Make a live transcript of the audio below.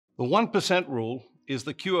The 1% rule is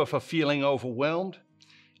the cure for feeling overwhelmed.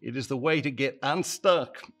 It is the way to get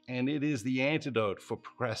unstuck, and it is the antidote for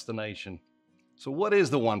procrastination. So what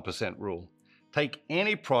is the 1% rule? Take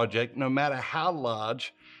any project, no matter how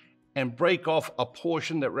large, and break off a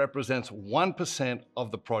portion that represents 1%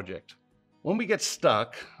 of the project. When we get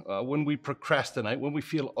stuck, when we procrastinate, when we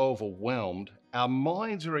feel overwhelmed, our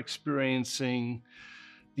minds are experiencing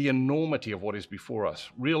the enormity of what is before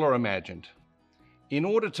us, real or imagined. In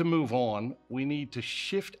order to move on, we need to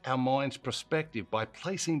shift our mind's perspective by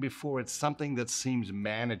placing before it something that seems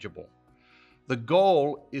manageable. The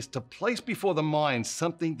goal is to place before the mind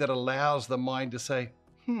something that allows the mind to say,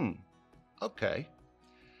 okay,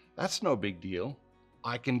 that's no big deal.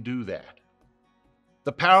 I can do that.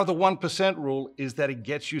 The power of the 1% rule is that it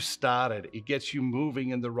gets you started. It gets you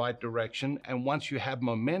moving in the right direction. And once you have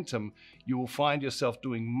momentum, you will find yourself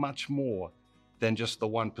doing much more than just the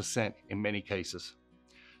 1% in many cases.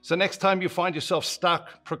 So next time you find yourself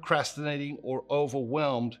stuck, procrastinating, or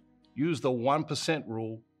overwhelmed, use the 1%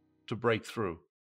 rule to break through.